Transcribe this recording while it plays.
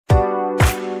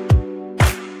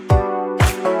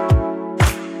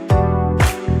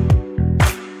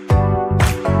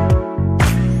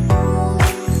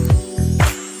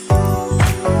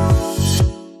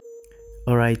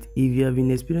Alright, if you have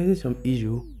been experiencing some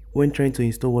issue when trying to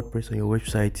install WordPress on your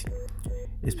website,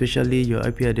 especially your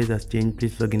IP address has changed,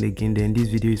 please log in again. Then this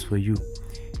video is for you.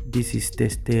 This is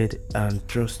tested and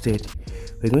trusted.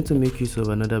 We're going to make use of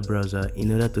another browser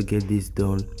in order to get this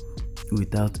done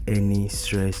without any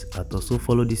stress at all. So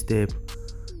follow this step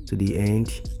to the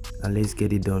end and let's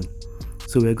get it done.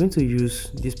 So we're going to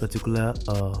use this particular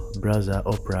browser,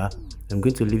 Opera. I'm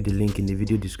going to leave the link in the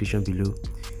video description below.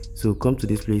 So come to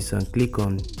this place and click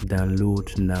on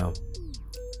download now.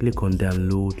 Click on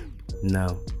download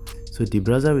now. So the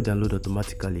browser will download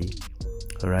automatically.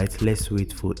 Alright, let's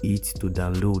wait for it to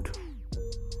download.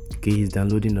 Okay, it's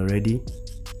downloading already.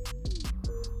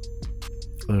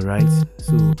 Alright,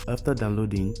 so after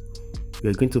downloading, we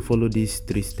are going to follow these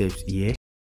 3 steps here.